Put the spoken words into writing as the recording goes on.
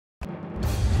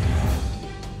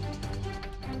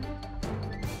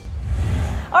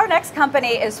Our next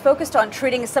company is focused on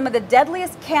treating some of the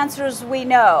deadliest cancers we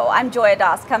know. I'm Joya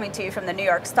Das, coming to you from the New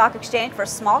York Stock Exchange for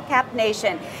Small Cap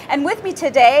Nation. And with me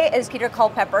today is Peter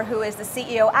Culpepper, who is the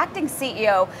CEO, acting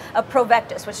CEO of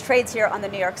Provectus, which trades here on the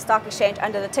New York Stock Exchange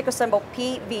under the ticker symbol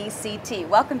PVCT.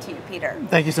 Welcome to you, Peter.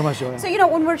 Thank you so much, Joya. So, you know,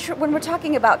 when we're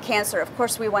talking about cancer, of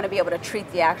course, we want to be able to treat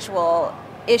the actual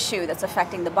issue that's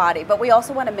affecting the body, but we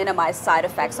also want to minimize side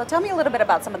effects. So tell me a little bit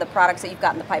about some of the products that you've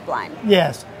got in the pipeline.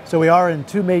 Yes, so we are in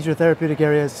two major therapeutic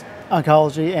areas,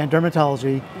 oncology and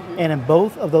dermatology, and in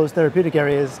both of those therapeutic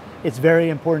areas, it's very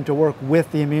important to work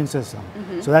with the immune system.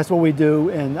 So that's what we do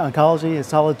in oncology, is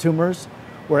solid tumors.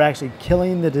 We're actually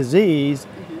killing the disease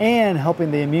and helping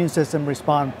the immune system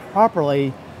respond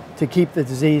properly to keep the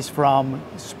disease from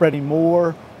spreading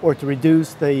more or to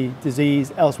reduce the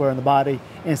disease elsewhere in the body.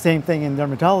 And same thing in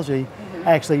dermatology,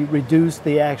 actually reduce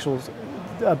the actual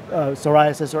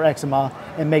psoriasis or eczema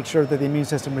and make sure that the immune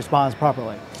system responds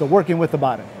properly. So working with the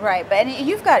body. Right, but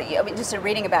you've got, I mean, just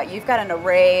reading about you, you've got an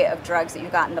array of drugs that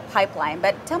you've got in the pipeline,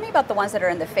 but tell me about the ones that are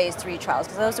in the phase 3 trials,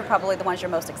 because those are probably the ones you're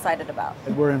most excited about.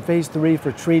 We're in phase 3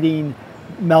 for treating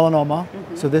melanoma.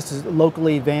 So this is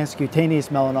locally advanced cutaneous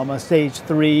melanoma, stage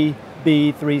 3,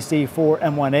 B, 3C, 4,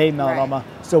 M1A melanoma.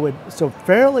 Right. So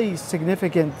fairly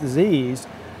significant disease.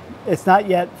 It's not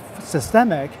yet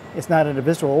systemic, it's not in a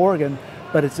visceral organ,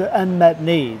 but it's an unmet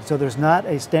need. So there's not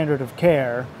a standard of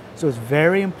care. So it's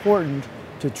very important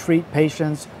to treat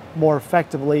patients more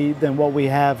effectively than what we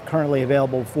have currently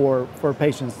available for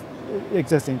patients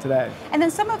existing today. And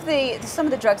then some of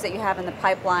the drugs that you have in the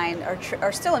pipeline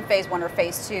are still in phase 1 or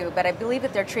phase 2, but I believe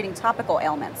that they're treating topical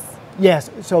ailments.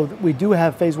 Yes, so we do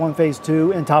have phase 1, phase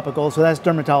 2 in topical, so that's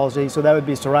dermatology, so that would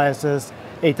be psoriasis,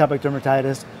 atopic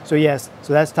dermatitis, so yes,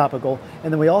 so that's topical.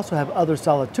 And then we also have other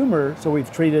solid tumor, so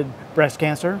we've treated breast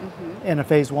cancer in a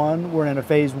phase 1, we're in a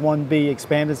phase 1B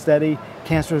expanded study,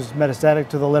 cancer is metastatic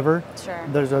to the liver. Sure.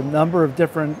 There's a number of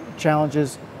different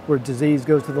challenges where disease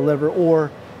goes to the liver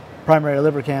or primary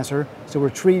liver cancer, so we're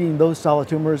treating those solid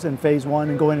tumors in phase 1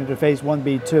 and going into phase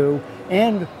 1B2,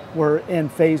 and we're in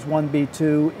phase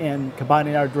 1B2 and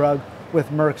combining our drug with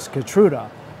Merck's Keytruda.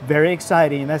 Very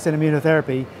exciting, that's an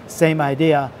immunotherapy, same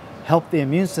idea, help the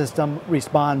immune system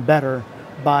respond better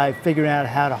by figuring out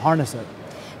how to harness it.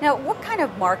 Now, what kind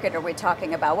of market are we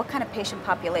talking about? What kind of patient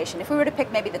population? If we were to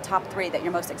pick maybe the top 3 that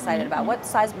you're most excited about, what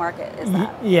size market is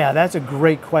that? Yeah, that's a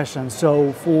great question.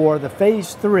 So for the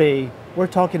phase 3, we're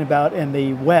talking about in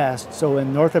the West, so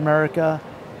in North America,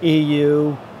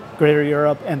 EU, Greater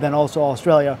Europe, and then also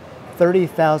Australia,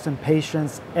 30,000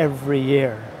 patients every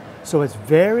year. So it's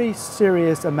very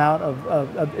serious amount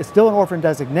of it's still an orphan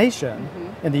designation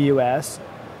in the US,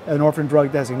 an orphan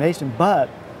drug designation, but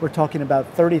we're talking about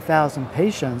 30,000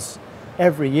 patients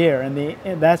every year,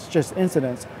 and that's just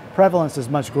incidence. Prevalence is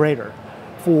much greater.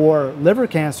 For liver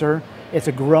cancer, it's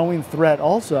a growing threat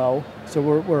also, so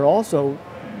we're also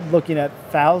looking at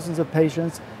thousands of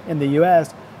patients in the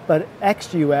US, but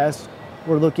ex-US,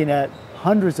 we're looking at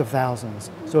hundreds of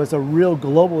thousands. So it's a real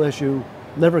global issue,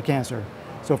 liver cancer.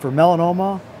 So for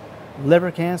melanoma,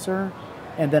 liver cancer,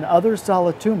 and then other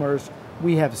solid tumors,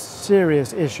 we have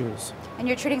serious issues. And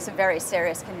you're treating some very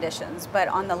serious conditions, but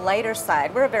on the lighter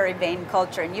side, we're a very vain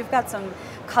culture, and you've got some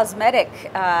cosmetic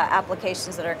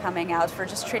applications that are coming out for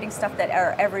just treating stuff that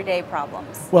are everyday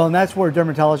problems. Well, and that's where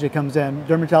dermatology comes in.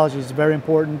 Dermatology is very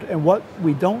important, and what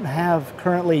we don't have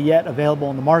currently yet available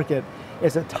in the market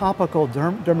is a topical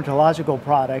dermatological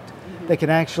product that can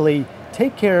actually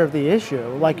take care of the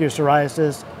issue, like your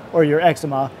psoriasis or your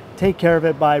eczema, take care of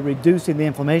it by reducing the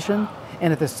inflammation,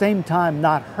 and at the same time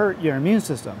not hurt your immune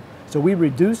system. So we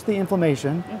reduce the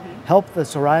inflammation, help the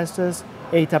psoriasis,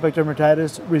 atopic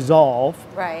dermatitis resolve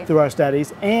through our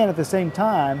studies, and at the same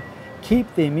time,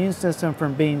 keep the immune system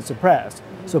from being suppressed.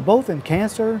 So both in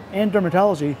cancer and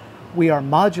dermatology, we are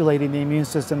modulating the immune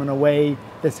system in a way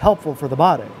that's helpful for the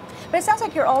body. But it sounds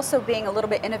like you're also being a little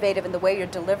bit innovative in the way you're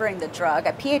delivering the drug.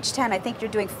 At pH10, I think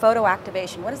you're doing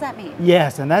photoactivation. What does that mean?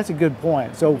 Yes, and that's a good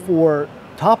point. So for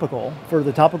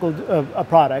the topical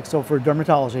product, so for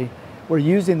dermatology, we're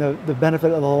using the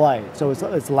benefit of the light. So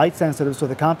it's light sensitive, so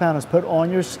the compound is put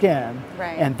on your skin,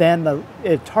 and then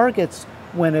it targets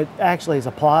when it actually is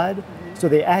applied. So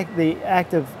the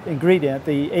active ingredient,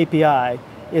 the API,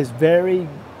 is very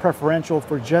preferential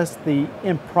for just the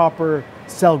improper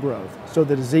cell growth, so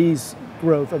the disease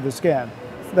growth of the skin.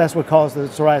 That's what caused the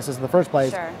psoriasis in the first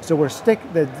place. Sure. So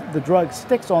the drug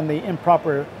sticks on the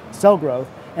improper cell growth,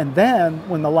 and then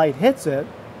when the light hits it,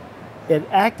 it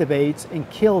activates and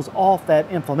kills off that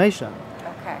inflammation.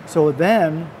 Okay. So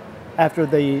then, after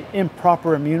the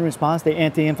improper immune response, the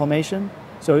anti-inflammation,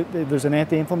 so there's an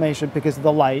anti-inflammation because of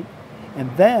the light,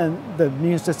 And then the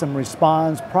immune system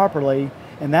responds properly,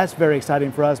 and that's very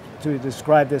exciting for us to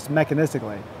describe this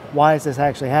mechanistically. Why is this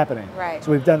actually happening? Right.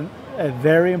 So we've done a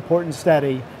very important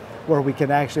study where we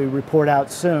can actually report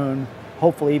out soon,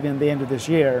 hopefully even the end of this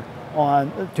year,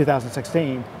 on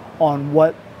 2016, on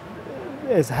what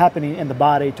is happening in the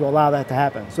body to allow that to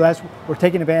happen. So we're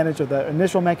taking advantage of the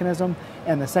initial mechanism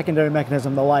and the secondary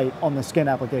mechanism, the light, on the skin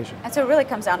application. And so it really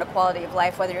comes down to quality of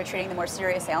life, whether you're treating the more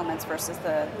serious ailments versus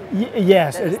the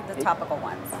topical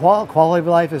ones. Quality of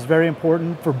life is very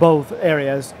important for both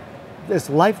areas. It's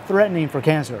life-threatening for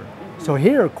cancer. So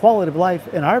here, quality of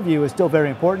life, in our view, is still very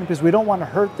important because we don't want to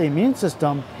hurt the immune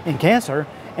system in cancer,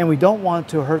 and we don't want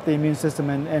to hurt the immune system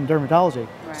in dermatology.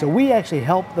 Right. So we actually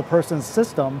help the person's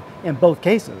system in both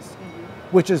cases,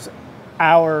 which is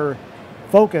our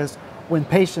focus. When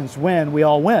patients win, we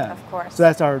all win. Of course. So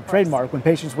that's our trademark. When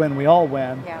patients win, we all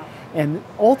win. Yeah. And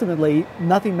ultimately,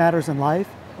 nothing matters in life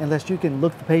unless you can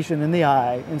look the patient in the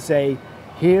eye and say,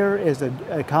 here is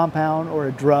a compound or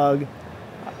a drug.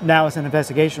 Now it's an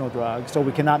investigational drug, so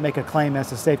we cannot make a claim as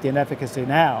to safety and efficacy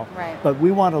now. Right. But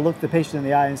we want to look the patient in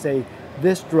the eye and say,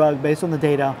 this drug, based on the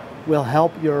data, will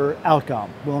help your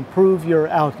outcome, will improve your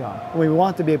outcome. We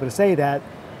want to be able to say that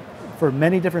for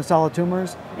many different solid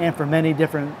tumors and for many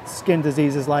different skin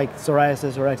diseases like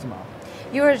psoriasis or eczema.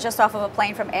 You were just off of a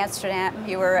plane from Amsterdam.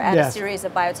 You were at a series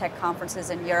of biotech conferences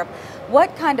in Europe.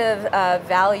 What kind of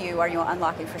value are you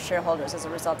unlocking for shareholders as a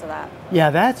result of that? Yeah,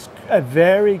 that's a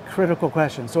very critical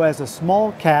question. So as a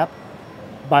small cap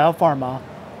biopharma,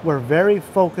 we're very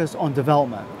focused on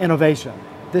development, innovation.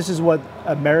 This is what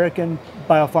American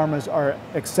biopharmas are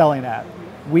excelling at.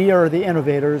 We are the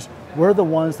innovators. We're the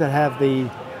ones that have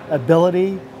the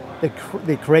ability,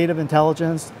 the creative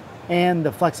intelligence, and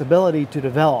the flexibility to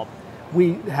develop.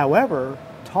 We, however,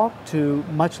 talk to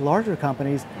much larger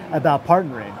companies about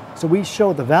partnering. So we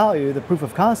show the value, the proof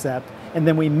of concept, and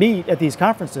then we meet at these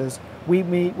conferences. We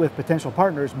meet with potential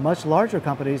partners, much larger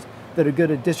companies that are good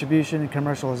at distribution and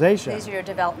commercialization. These are your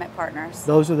development partners.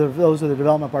 Those are the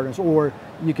development partners, or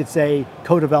you could say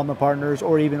co-development partners,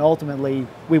 or even ultimately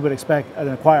we would expect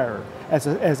an acquirer. As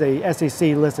a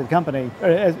SEC listed company, or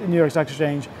as a New York Stock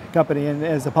Exchange company, and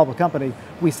as a public company,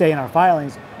 we say in our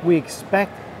filings we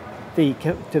expect the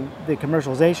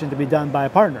commercialization to be done by a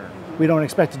partner. We don't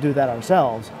expect to do that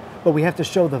ourselves, but we have to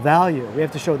show the value. We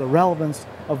have to show the relevance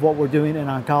of what we're doing in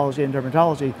oncology and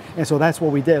dermatology, and so that's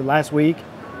what we did last week.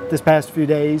 This past few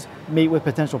days, meet with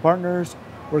potential partners.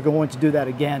 We're going to do that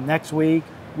again next week.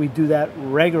 We do that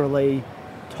regularly,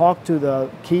 talk to the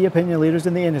key opinion leaders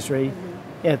in the industry,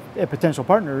 at potential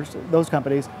partners, those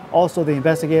companies, also the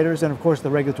investigators, and of course the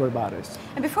regulatory bodies.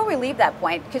 And before we leave that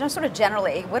point, can you sort of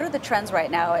generally, what are the trends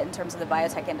right now in terms of the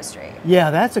biotech industry?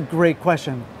 Yeah, that's a great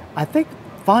question. I think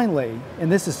finally,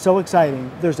 and this is so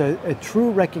exciting, there's a true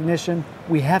recognition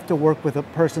we have to work with a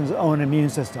person's own immune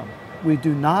system. We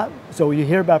do not, so you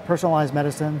hear about personalized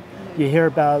medicine, you hear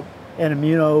about an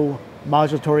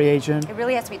immunomodulatory agent. It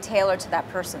really has to be tailored to that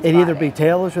person's body. It either be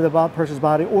tailored to the person's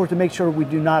body or to make sure we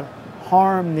do not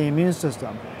harm the immune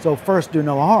system. So first, do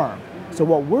no harm. So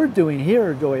what we're doing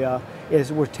here, Joya,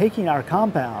 is we're taking our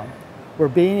compound, we're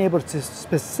being able to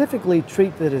specifically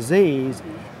treat the disease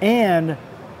and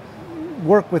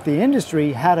work with the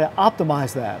industry how to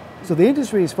optimize that. So the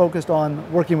industry is focused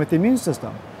on working with the immune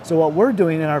system. So what we're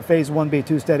doing in our phase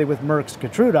 1b/2 study with Merck's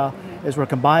Keytruda is we're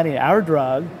combining our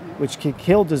drug, which can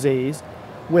kill disease,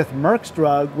 with Merck's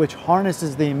drug, which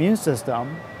harnesses the immune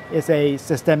system. It's a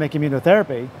systemic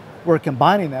immunotherapy. We're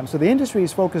combining them. So the industry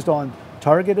is focused on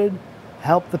targeted,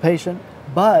 help the patient,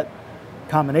 but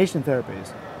combination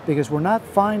therapies. Because we're not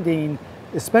finding,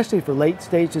 especially for late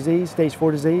stage disease, stage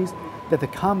 4 disease, that the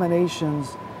combinations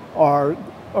are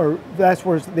that's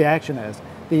where the action is.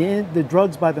 The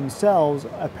drugs by themselves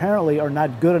apparently are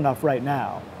not good enough right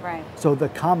now. Right. So the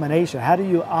combination, how do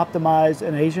you optimize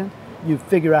an agent? You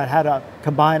figure out how to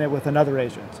combine it with another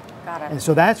agent. Got it. And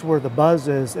so that's where the buzz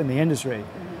is in the industry.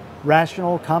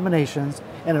 Rational combinations,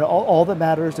 and all that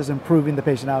matters is improving the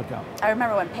patient outcome. I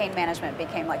remember when pain management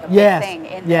became like a big thing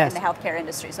in the healthcare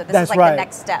industry. So this is like the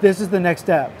next step. This is the next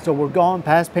step. So we're going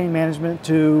past pain management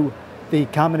to the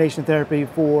combination therapy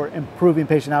for improving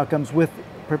patient outcomes with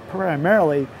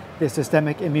primarily the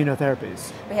systemic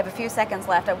immunotherapies. We have a few seconds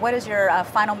left. What is your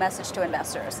final message to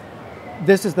investors?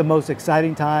 This is the most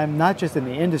exciting time, not just in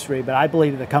the industry, but I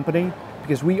believe in the company,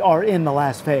 because we are in the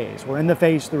last phase. We're in the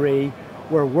phase 3.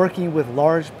 We're working with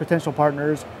large potential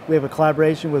partners. We have a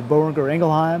collaboration with Boehringer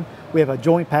Ingelheim. We have a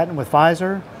joint patent with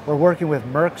Pfizer. We're working with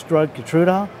Merck's drug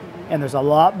Keytruda, and there's a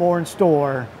lot more in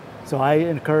store. So I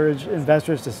encourage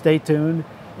investors to stay tuned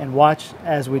and watch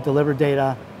as we deliver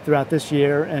data throughout this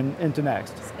year and into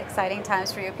next. Exciting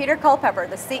times for you. Peter Culpepper,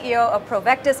 the CEO of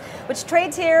Provectus, which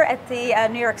trades here at the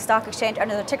New York Stock Exchange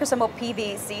under the ticker symbol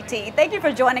PVCT. Thank you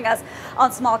for joining us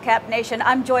on Small Cap Nation.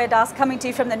 I'm Joya Das, coming to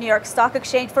you from the New York Stock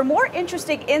Exchange. For more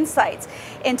interesting insights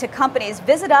into companies,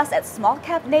 visit us at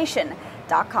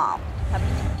smallcapnation.com.